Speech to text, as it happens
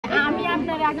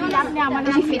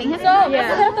she feeding him? Yeah.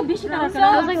 So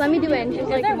I was like, let me do it. And she's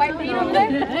like, white paint over there?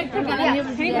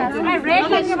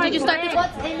 Did you start this?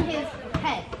 What's in his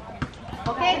head?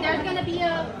 Okay, there's gonna be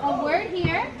a word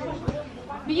here,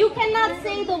 but you cannot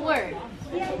say the word.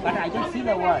 But I just see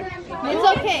the word. It's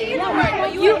okay.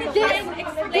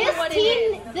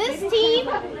 This team.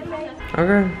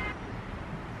 Okay.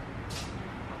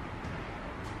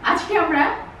 আজকে আমরা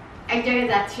এক জায়গায়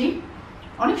যাচ্ছি,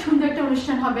 অনেক সুন্দর একটা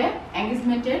অনুষ্ঠান হবে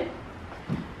এনগেজমেন্টের।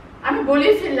 আমি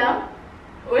বলেই ফেললাম,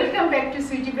 welcome back to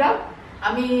Sweety blog.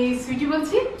 আমি সুইটি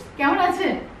বলছি, কেমন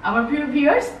আছেন আমার প্রিয়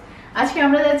ভিউয়ার্স? আজকে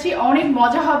আমরা যাচ্ছি, অনেক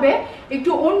মজা হবে, একটু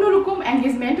অন্যরকম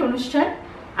এনগেজমেন্ট অনুষ্ঠান।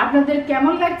 আপনাদের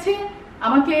কেমন লাগছে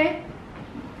আমাকে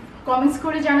কমেন্টস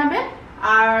করে জানাবেন।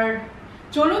 আর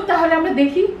চলুন তাহলে আমরা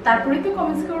দেখি, তারপরে তো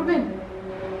কমেন্টস করবেন।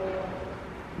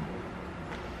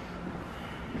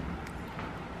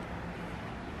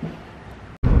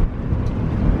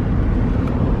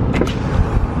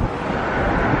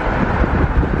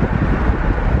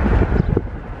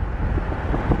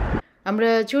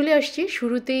 আমরা চলে আসছি,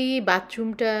 শুরুতেই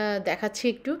বাথরুমটা দেখাচ্ছি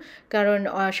একটু, কারণ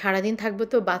সারাদিন থাকবো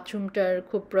তো বাথরুমটার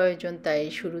খুব প্রয়োজন, তাই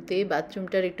শুরুতেই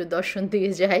বাথরুমটার একটু দর্শন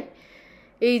দিয়ে যায়।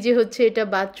 এই যে হচ্ছে এটা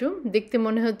বাথরুম, দেখতে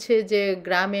মনে হচ্ছে যে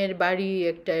গ্রামের বাড়ি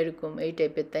একটা এরকম এই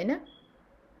টাইপের, তাই না?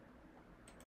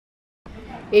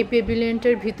 এই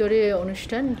প্যাভিলিয়নটার ভিতরে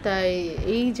অনুষ্ঠান, তাই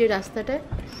এই যে রাস্তাটা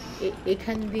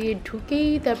এখান দিয়ে ঢুকেই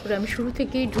তারপরে আমি শুরু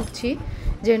থেকেই ঢুকছি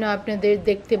যেন আপনাদের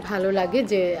দেখতে ভালো লাগে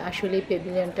যে আসলে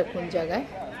প্যাভিলিয়নটা কোন জায়গায়।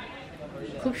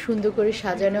 খুব সুন্দর করে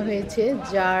সাজানো হয়েছে,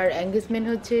 যার এনগেজমেন্ট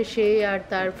হচ্ছে সে আর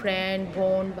তার ফ্রেন্ড,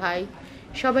 বোন, ভাই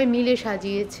সবাই মিলে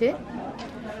সাজিয়েছে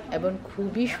এবং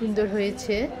খুবই সুন্দর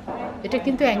হয়েছে। এটা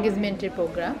কিন্তু এনগেজমেন্টের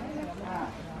প্রোগ্রাম।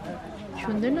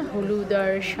 সুন্দর না, হলুদ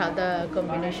আর সাদা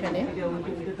কম্বিনেশনে।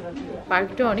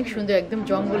 পার্কটা অনেক সুন্দর, একদম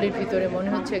জঙ্গলের ভিতরে মনে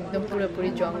হচ্ছে, একদম পুরোপুরি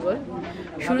জঙ্গল।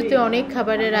 শুরুতে অনেক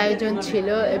খাবারের আয়োজন ছিল,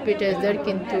 অ্যাপিটাইজার,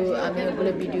 কিন্তু আমি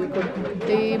ওগুলো ভিডিও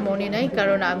করতেই মনে নাই,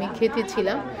 কারণ আমি খেতে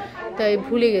ছিলাম তাই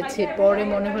ভুলে গেছি। পরে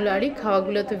মনে হলো আরে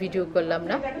খাওয়াগুলো তো ভিডিও করলাম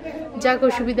না, যাক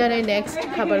অসুবিধা নেই, নেক্সট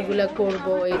খাবারগুলো করব।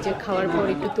 এই যে খাওয়ার পর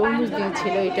একটু তরমুজ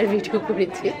দিয়েছিল, এটার ভিডিও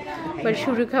করেছি, বাট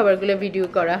শুরু খাবারগুলো ভিডিও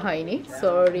করা হয়নি,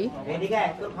 সরি।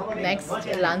 নেক্সট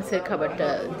লাঞ্চের খাবারটা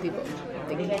দিব।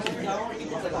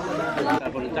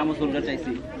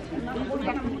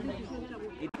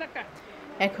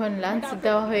 এখন লাঞ্চ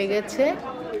দেওয়া হয়ে গেছে,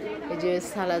 এই যে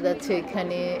সালাদ আছে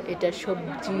এখানে, এটা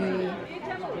সবজি,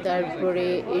 তারপরে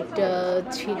এটা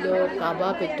ছিল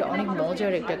কাবাব, একটা অনেক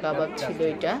মজার একটা কাবাব ছিল,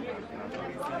 এটা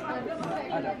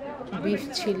বিফ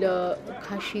ছিল,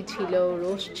 খাসি ছিল,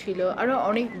 রোস্ট ছিল, আরও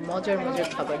অনেক মজার মজার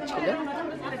খাবার ছিল।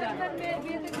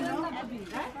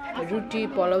 রুটি,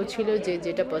 পোলাও ছিল, যে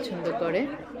যেটা পছন্দ করে।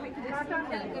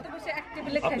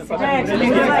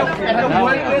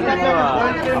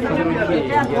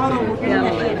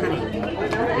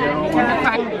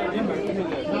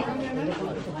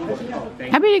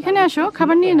 আবির এখানে আসো,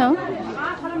 খাবার নিয়ে নাও।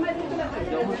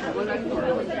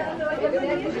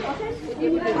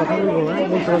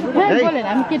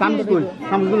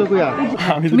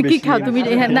 তুমি কি খাও? তুমি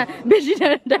না বেশি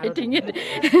ডায়েটিং এর,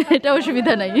 এটা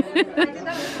অসুবিধা নাই।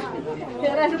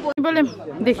 বলে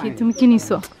দেখি তুমি কি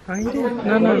নিছো।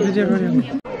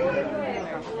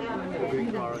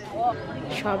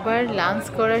 সবার লাঞ্চ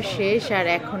করা শেষ, আর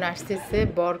এখন আসতেছে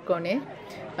বরকনে,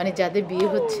 মানে যাদের বিয়ে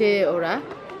হচ্ছে ওরা।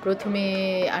 প্রথমে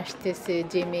আসতেছে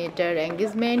যে মেয়েটার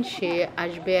এঙ্গেজমেন্ট, সে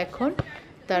আসবে এখন,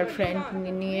 তার ফ্রেন্ড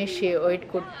নিয়ে সে ওয়েট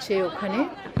করছে ওখানে।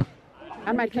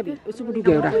 আমার খাবি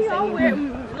ওরা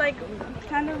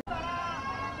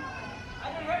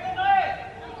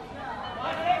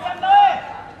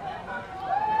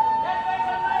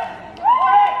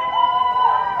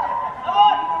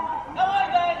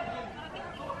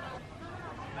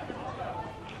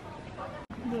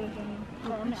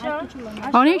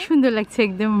অনেক সুন্দর লাগছে,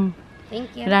 একদম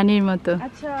রানীর মতো।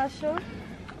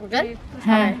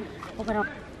 হ্যাঁ,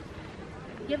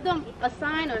 Give them a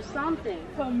sign or something.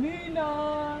 Camina.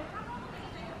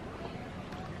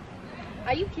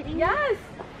 Are you kidding? Yes.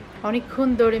 অনেকক্ষণ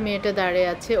ধরে মেয়েটা দাঁড়িয়ে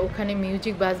আছে, ওখানে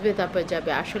মিউজিক বাজবে তারপর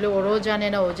যাবে। আসলে ওরাও জানে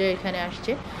না ও যে এখানে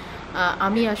আসছে,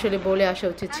 আমি আসলে বলে আসা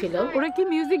উচিত ছিল। ওরা কি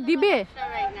মিউজিক দিবে?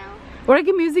 ওরা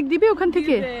কি মিউজিক দিবে ওখান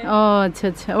থেকে? ও আচ্ছা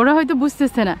আচ্ছা, ওরা হয়তো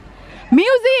বুঝতেছে না।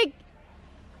 Music!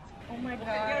 Oh my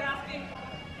God.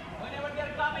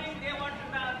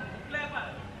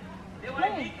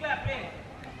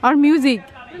 Or music.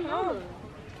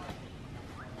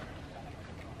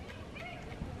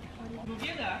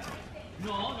 Together?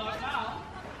 No, not now.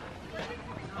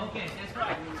 Okay, that's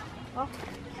right.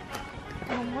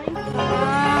 Oh my God.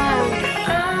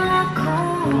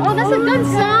 Oh, that's a good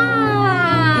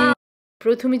song.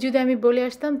 প্রথমে যদি আমি বলে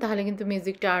আসতাম তাহলে কিন্তু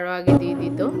মিউজিকটা আরো আগে দিয়ে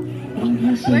দিত।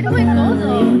 Where do I go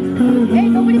though? Hey,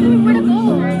 nobody told me where to go.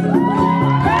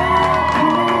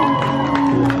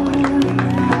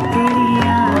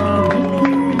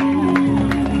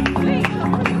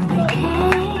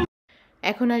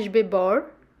 এখন আসবে বর।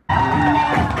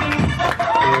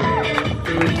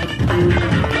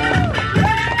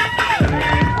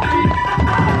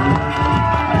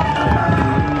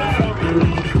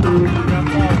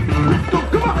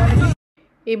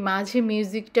 এই মাঝে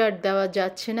মিউজিকটা আর দেওয়া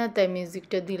যাচ্ছে না, তাই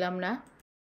মিউজিকটা দিলাম না।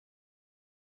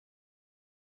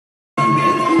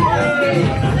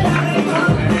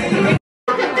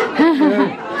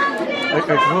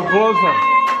 Okay, closer.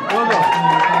 Closer.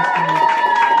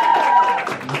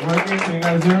 Working? Can you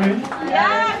guys hear me?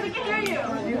 Yeah, we can hear you.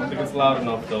 I think it's loud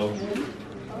enough though.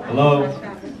 Hello?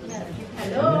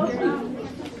 Hello.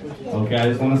 Okay, I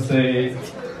just want to say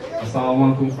Assalamu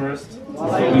alaikum first.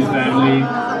 Sophie's family,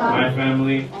 my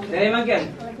family.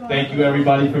 Thank you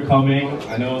everybody for coming.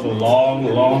 I know it's a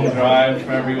long drive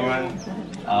for everyone.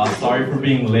 Sorry for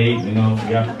being late, you know,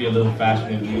 we have to be a little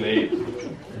fashionably late.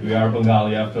 We are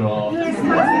Bengali after all. Yeah,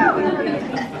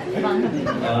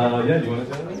 do you want to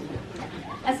say that?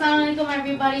 Assalamualaikum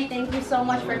everybody. Thank you so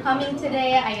much for coming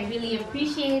today. I really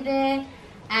appreciate it.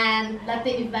 And let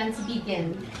the events begin.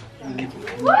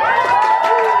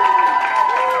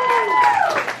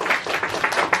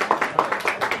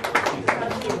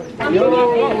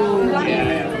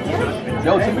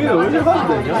 Yo, Tamira, where's your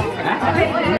husband, yo?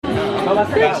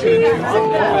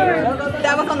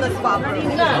 That was on the spot.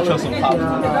 I'll show some pop.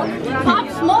 Pop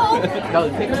Smoke.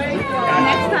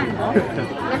 Next time.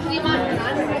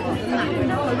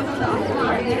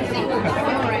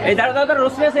 এই দাঁড়া দাঁড়া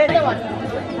roast আছে এটা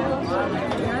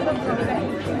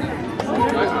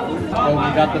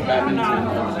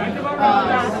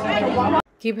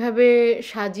কিভাবে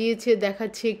সাজিয়েছে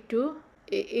দেখাচ্ছি একটু।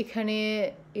 এখানে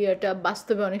ইয়াটা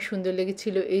বাস্তবে অনেক সুন্দর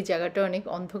লেগেছিল। এই জায়গাটা অনেক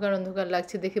অন্ধকার অন্ধকার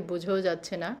লাগছে, দেখে বোঝাও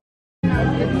যাচ্ছে না।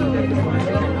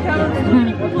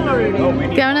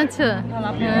 কেমন আছো?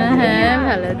 হ্যাঁ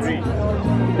ভালো আছি।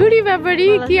 উড়ি ব্যাপারি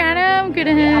কি আরাম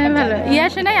করে। হ্যাঁ ভালো।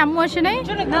 আসে নাই, আম্মু আসে নাই।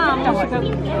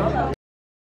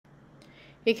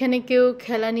 এখানে কেউ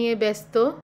খেলা নিয়ে ব্যস্ত।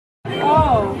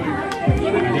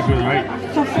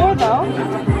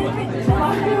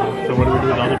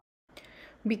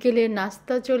 বিকেলে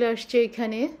নাস্তা চলে আসছে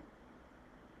এখানে।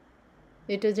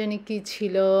 এটা জানি কি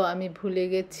ছিল আমি ভুলে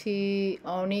গেছি।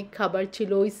 অনেক খাবার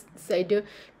ছিল ওই সাইডে,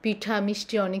 পিঠা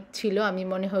মিষ্টি অনেক ছিল। আমি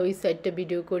মনে হয় ওই সাইডটা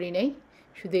ভিডিও করি নাই,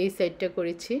 শুধু এই সাইডটা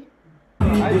করেছি।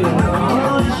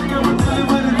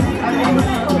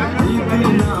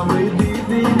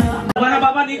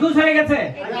 বাবা নিখোঁজ হয়ে গেছে,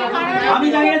 আমি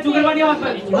জানি না চোখের পানি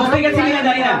বসে গেছে কিনা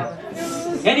জানি না।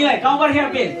 Anyway come over here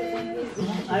please.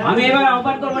 আমি এবার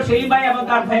আহ্বান করবো সেলিম ভাই এবং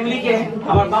তার ফ্যামিলিকে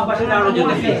আমার বাপ পাশে দাঁড়ানোর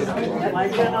জন্য।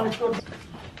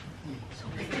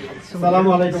 আসসালামু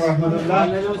আলাইকুম ওয়া রাহমাতুল্লাহ।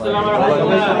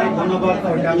 ধন্যবাদ।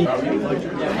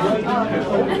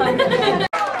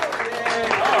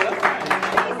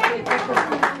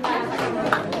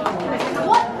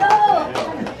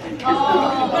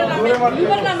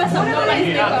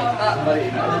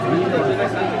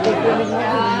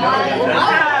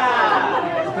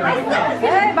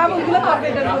 বাবু এগুলো করবে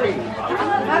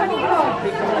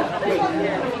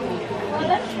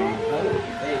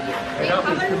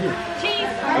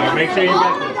Make sure you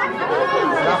get this.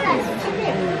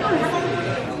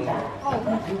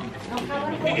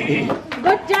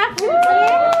 Good job.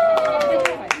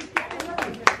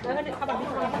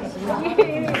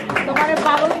 তোমার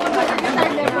বাবু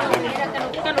চাইলে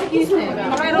কেন কিছু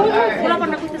পুরো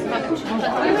পান্না করতেছ না খুশি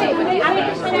আমি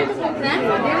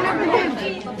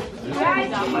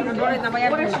ডরে না ভাই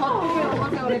আর সব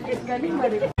ওরে কেসকানি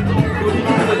করে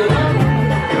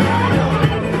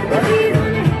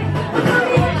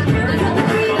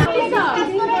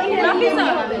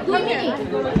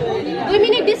দুই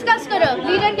মিনিট ডিসকাস করো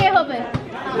লিডার কে হবে।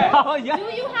 Do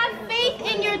you have faith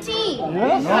in your team?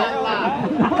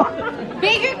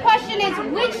 Bigger question is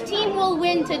which team will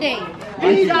win today?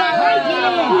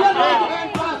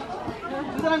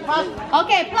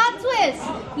 Okay, plot twist.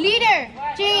 Leader,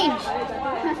 change.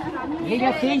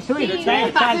 Leader change sweet.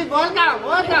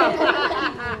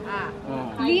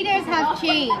 Leaders have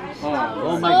changed.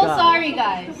 Oh my So God. sorry,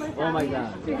 guys. Oh my God.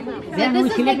 Then we this is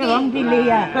the select the wrong game.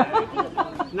 leader.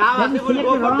 Then we select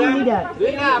the wrong leader.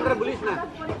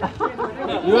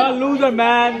 You are loser,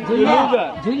 man. You loser.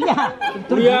 Julia,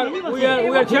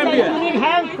 We are champion. you need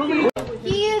help.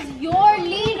 He is your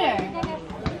leader.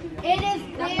 It is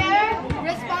their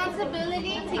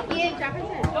responsibility to give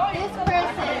this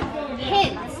person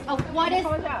hints of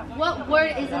what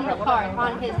word is in the card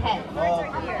on his head.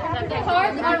 The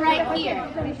cards are right here.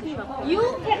 You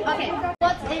can, okay,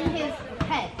 what's in his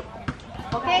head?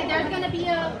 Okay, there's gonna be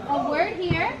a word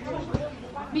here,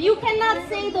 but you cannot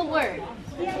say the word.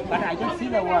 But I can see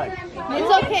the word.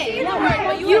 It's okay.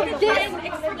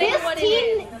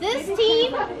 This team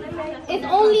is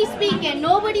only speaking.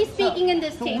 Nobody's speaking in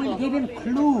this table. We'll give him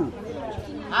clue.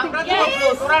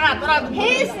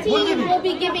 His team will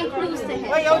be giving clues to him.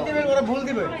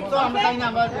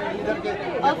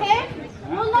 Okay?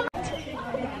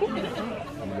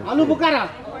 Aloo bukhara.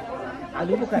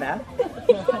 Aloo bukhara.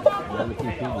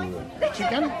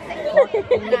 Chicken?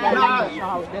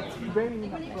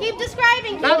 Keep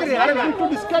describing.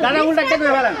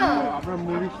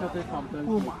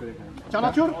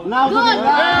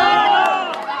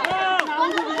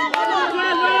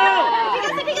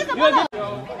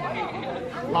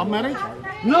 Love marriage?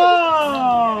 No!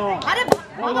 আরে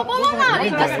বাবা বলো না,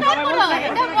 describe করো।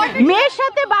 এটা water মেয়ের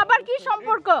সাথে বাবার কি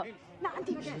সম্পর্ক? না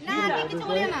আগে কিছু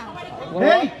বলিও না।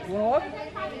 Hey!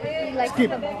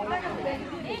 Skip.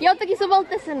 কেউ তো কিছু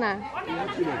বলতেছে না।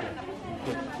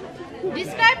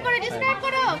 Describe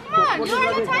করো। Come on, you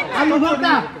are the timer. Aloo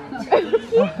bhurta.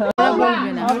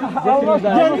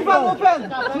 Jennifer Lopez.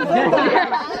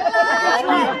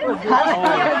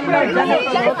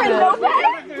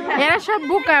 এরা সব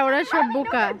বোকা, ওরা সব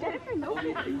বোকা।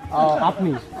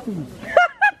 আপনি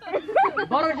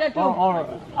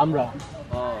আমরা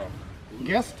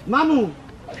Guest? Mamu.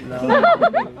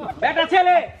 বেটা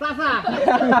ছেলে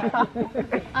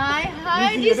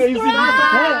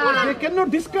They cannot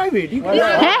describe it.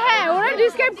 হ্যাঁ ওরা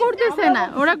ডিসক্রাইব করতেছে না,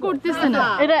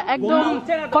 এটা একদম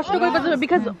কষ্ট করে করতে হবে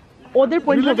বিকজ ওদের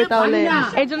পয়েন্ট হবে তাহলে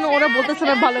এই জন্য ওরা বলতেছে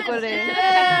না ভালো করে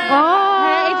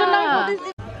হ্যাঁ এই জন্য আমি বলতেছি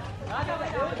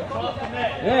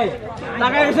এই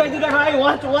তাকায় এসে এই দেখো এই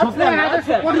ওয়াচ them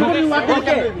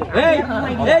ওকে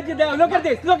এই যে দেখো look at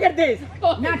this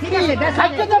না ঠিক আছে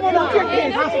সাইডে যাব না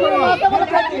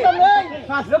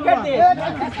look at this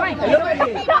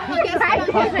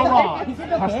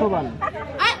হাসপাতাল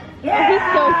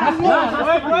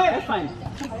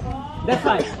that's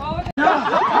fine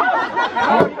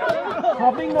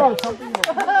শপিং মল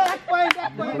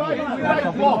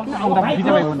আমরা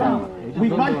দিতে পারবো না We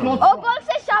can't close. Oh, go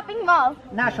say shopping mall.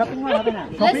 না শপিং মল হবে না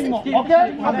Shopping mall. Okay?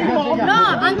 Shopping mall. No,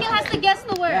 Uncle has to guess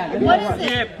the word. What is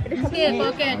it? Skip.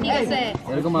 Okay, ঠিক আছে।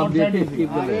 এরকম আপডেট স্কিপ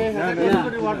করবে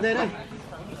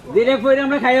যেটা কইরা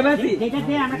আমরা খাইয়া বাসি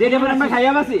যেটা আমরা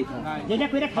খাইয়া বাসি যেটা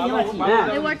কইরা খাইয়া আছি হ্যাঁ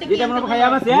যেটা আমরা খাইয়া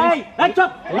বাসি এই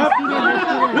চুপ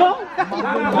নো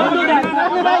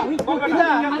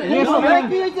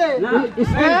কি হইছে?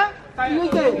 কি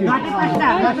হইছে? ঘাটে পাঁচটা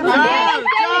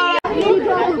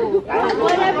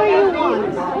Whatever you want.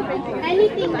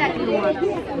 Anything that you want.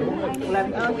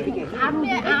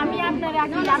 আমি আপনার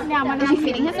আগে আপনি আমার She's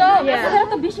feeding him.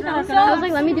 তো বেশি টাকা I was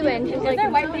like, let me do it. And she's like,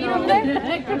 white bean over there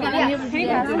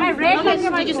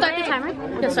did you start the timer?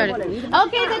 Yeah, started.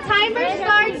 Okay, the timer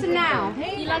starts now.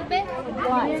 You like it?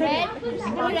 Red.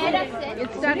 It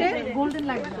started. Golden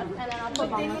লাগবে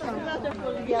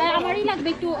আমারই লাগবে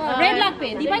একটু red লাগবে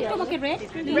দিবা একটু আমাকে red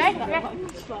Red.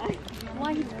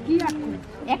 কি রাখো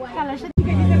এক কালার সাথে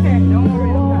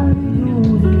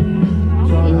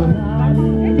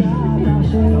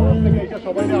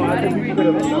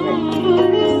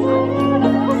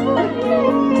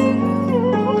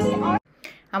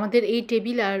আমাদের এই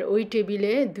টেবিল আর ওই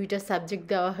টেবিলে দুইটা সাবজেক্ট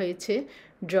দেওয়া হয়েছে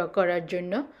ড্র করার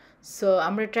জন্য। সো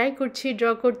আমরা ট্রাই করছি ড্র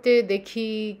করতে, দেখি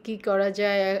কি করা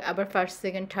যায়। আবার ফার্স্ট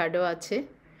সেকেন্ড থার্ডও আছে।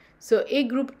 সো এই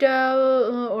গ্রুপটা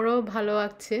ওরাও ভালো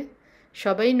আঁকছে,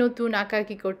 সবাই নতুন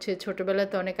আঁকাআঁকি করছে।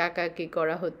 ছোটবেলাতে অনেক আঁকাআঁকি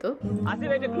করা হতো।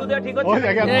 আসিফ এটা ক্লু দেওয়া ঠিক হচ্ছে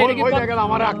ওই দেখেন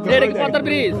আমার আঁকতেছে। এটা কি পদ্মার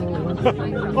ব্রিজ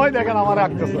ওই দেখেন আমার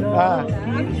আঁকতেছে। হ্যাঁ।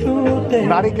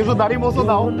 দাড়ি মোছো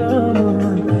দাও।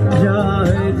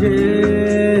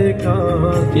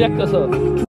 কি রাখতেছ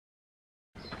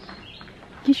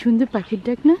কি সুন্দর পাখির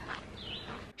ডাক না?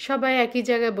 সবাই একই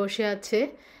জায়গায় বসে আছে,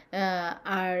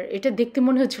 আর এটা দেখতে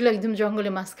মনে হচ্ছিল একদম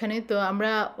জঙ্গলের মাঝখানে। তো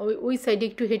আমরা ওই সাইডে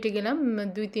একটু হেঁটে গেলাম,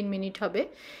 2-3 মিনিট হবে।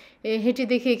 হেঁটে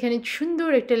দেখে এখানে সুন্দর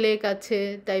একটা লেক আছে,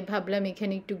 তাই ভাবলাম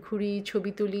এখানে একটু ঘুরি,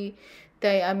 ছবি তুলি।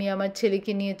 তাই আমি আমার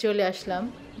ছেলেকে নিয়ে চলে আসলাম।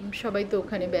 সবাই তো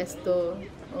ওখানে ব্যস্ত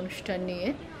অনুষ্ঠান নিয়ে।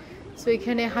 সো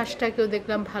এখানে হাঁসটাকেও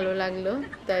দেখলাম, ভালো লাগলো,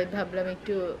 তাই ভাবলাম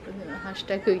একটু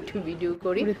হাঁসটাকেও একটু ভিডিও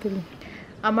করি।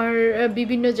 আমার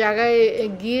বিভিন্ন জায়গায়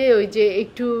গিয়ে ওই যে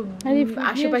একটু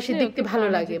আশেপাশে দেখতে ভালো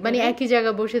লাগে, মানে একই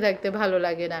জায়গায় বসে থাকতে ভালো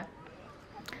লাগে না।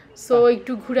 সো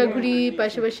একটু ঘোরাঘুরি,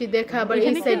 পাশাপাশি দেখা। আবার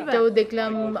এই সাইডটাও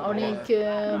দেখলাম অনেক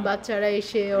বাচ্চারা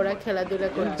এসে ওরা খেলাধুলা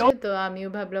করছে। তো আমিও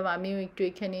ভাবলাম আমিও একটু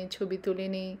এখানে ছবি তুলে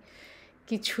নিই,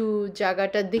 কিছু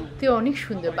জায়গাটা দেখতে অনেক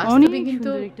সুন্দর, বাস্তবে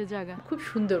কিন্তু একটা জায়গা, খুব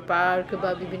সুন্দর পার্ক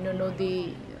বা বিভিন্ন নদী,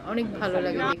 অনেক ভালো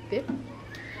লাগে দেখতে।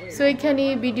 সো এখানে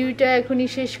ভিডিওটা এখনই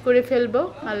শেষ করে ফেলবো।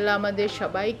 আল্লাহ আমাদের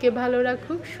সবাইকে ভালো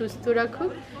রাখুক, সুস্থ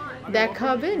রাখুক। দেখা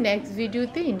হবে নেক্সট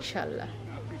ভিডিওতে ইনশাল্লাহ।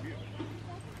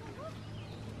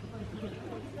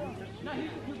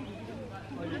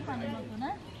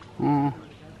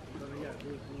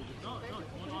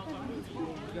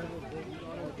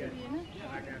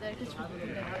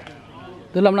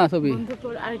 তুললাম না ছবি,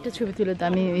 আরেকটা ছবি তুলে তো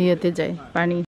আমি ইয়েতে যাই পানি